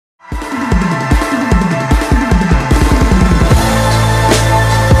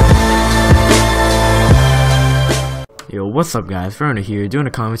What's up guys, Verona here, doing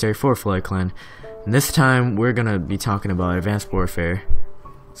a commentary for Flare Clan, and this time we're gonna be talking about Advanced Warfare.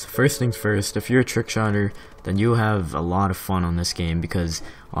 So first things first, if you're a trick shotter, then you'll have a lot of fun on this game because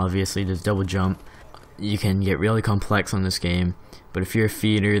obviously there's double jump. You can get really complex on this game, but if you're a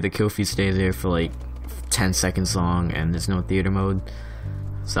feeder, the kill feed stays there for like 10 seconds long and there's no theater mode.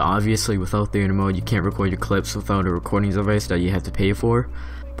 So obviously without theater mode you can't record your clips without a recording device that you have to pay for.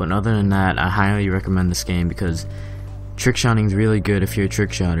 But other than that, I highly recommend this game because trick shotting is really good if you're a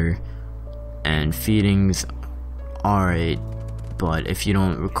trick shotter, and feeding's alright, but if you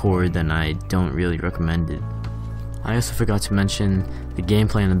don't record then I don't really recommend it. I also forgot to mention the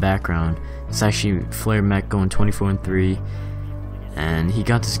gameplay in the background. It's actually Flare Mech going 24-3, and he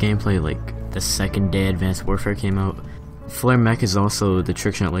got this gameplay like the second day Advanced Warfare came out. Flare Mech is also the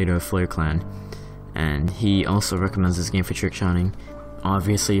trick shot leader of Flare Clan, and he also recommends this game for trick shotting.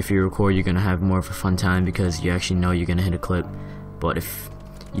 Obviously if you record you're gonna have more of a fun time because you actually know you're gonna hit a clip, but if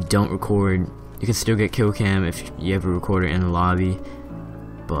you don't record you can still get kill cam if you have a recorder in the lobby,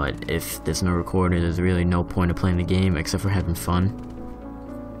 but if there's no recorder there's really no point of playing the game except for having fun.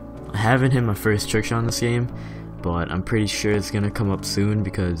 I haven't hit my first trick shot in this game, but I'm pretty sure it's gonna come up soon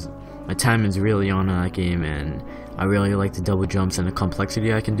because my timing's really on that game and I really like the double jumps and the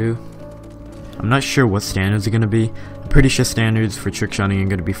complexity I can do. I'm not sure what standards are going to be. I'm pretty sure standards for trick shotting are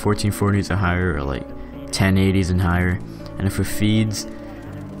going to be 1440s or higher, or like 1080s and higher. And for feeds,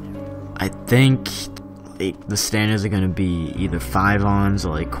 I think the standards are going to be either 5-ons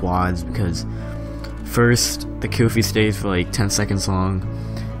or like quads, because first, the kill feed stays for like 10 seconds long,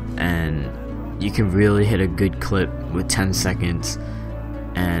 and you can really hit a good clip with 10 seconds.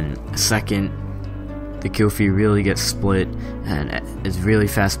 And second, the kill feed really gets split and it's really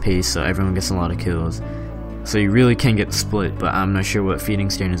fast paced, so everyone gets a lot of kills. So you really can get split, but I'm not sure what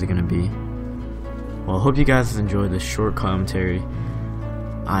feeding standards are going to be. Well, I hope you guys enjoyed this short commentary.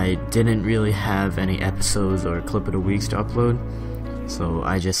 I didn't really have any episodes or clip of the weeks to upload, so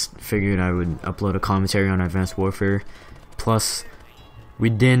I just figured I would upload a commentary on Advanced Warfare. Plus, we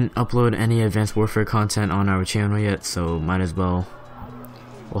didn't upload any Advanced Warfare content on our channel yet, so might as well.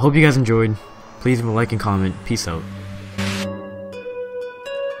 Well, hope you guys enjoyed. Please leave a like and comment. Peace out.